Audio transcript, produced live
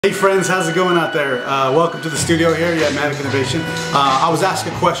Hey friends, how's it going out there? Welcome to the studio here at Madik Innovation. I was asked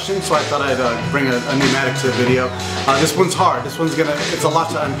a question, so I thought I'd bring a new Madik to the video. This one's hard. It's a lot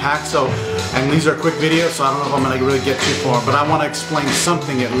to unpack, and these are quick videos, so I don't know if I'm gonna really get too far, but I want to explain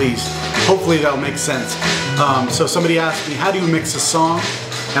something at least. Hopefully that'll make sense. So somebody asked me, how do you mix a song?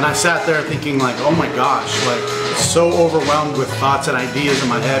 And I sat there thinking like, oh my gosh, like so overwhelmed with thoughts and ideas in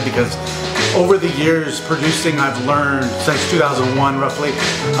my head, because over the years producing, I've learned since 2001 roughly,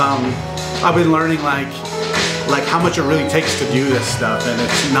 I've been learning like how much it really takes to do this stuff, and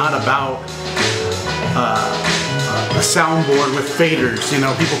it's not about a soundboard with faders. You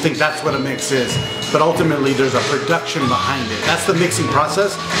know, people think that's what a mix is, but ultimately there's a production behind it. That's the mixing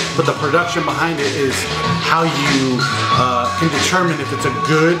process, but the production behind it is how you can determine if it's a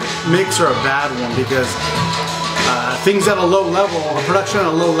good mix or a bad one, because things at a low level, a production at a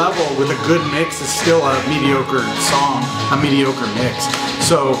low level with a good mix is still a mediocre song, a mediocre mix.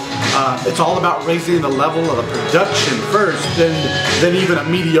 So it's all about raising the level of the production first, then even a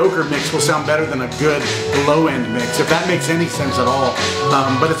mediocre mix will sound better than a good low-end mix, if that makes any sense at all.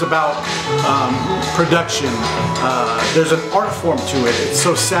 But it's about production. There's an art form to it. It's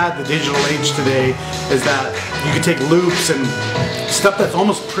so sad the digital age today is that you can take loops and stuff that's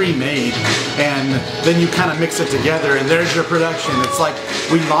almost pre-made, and then you kind of mix it together and there's your production. It's like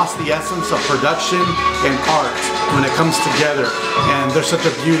we lost the essence of production and art when it comes together, and there's such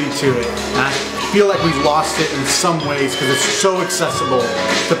a beauty to it. And I feel like we've lost it in some ways because it's so accessible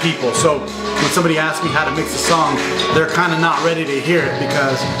to people. So when somebody asks me how to mix a song, they're kind of not ready to hear it,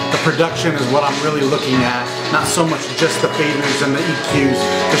 because the production is what I'm really looking at, not so much just the faders and the EQs.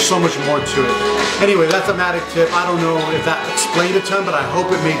 There's so much more to it. Anyway, that's a Madik tip. I don't know if that explained a ton, but I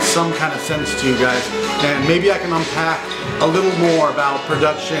hope it made some kind of sense to you guys. And maybe I can unpack a little more about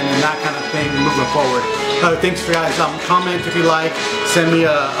production and that kind of thing moving forward. Thanks for guys. Comment if you like. Send me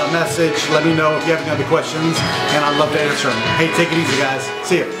a message. Let me know if you have any other questions, and I'd love to answer them. Hey, take it easy guys.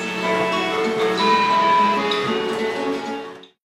 See ya.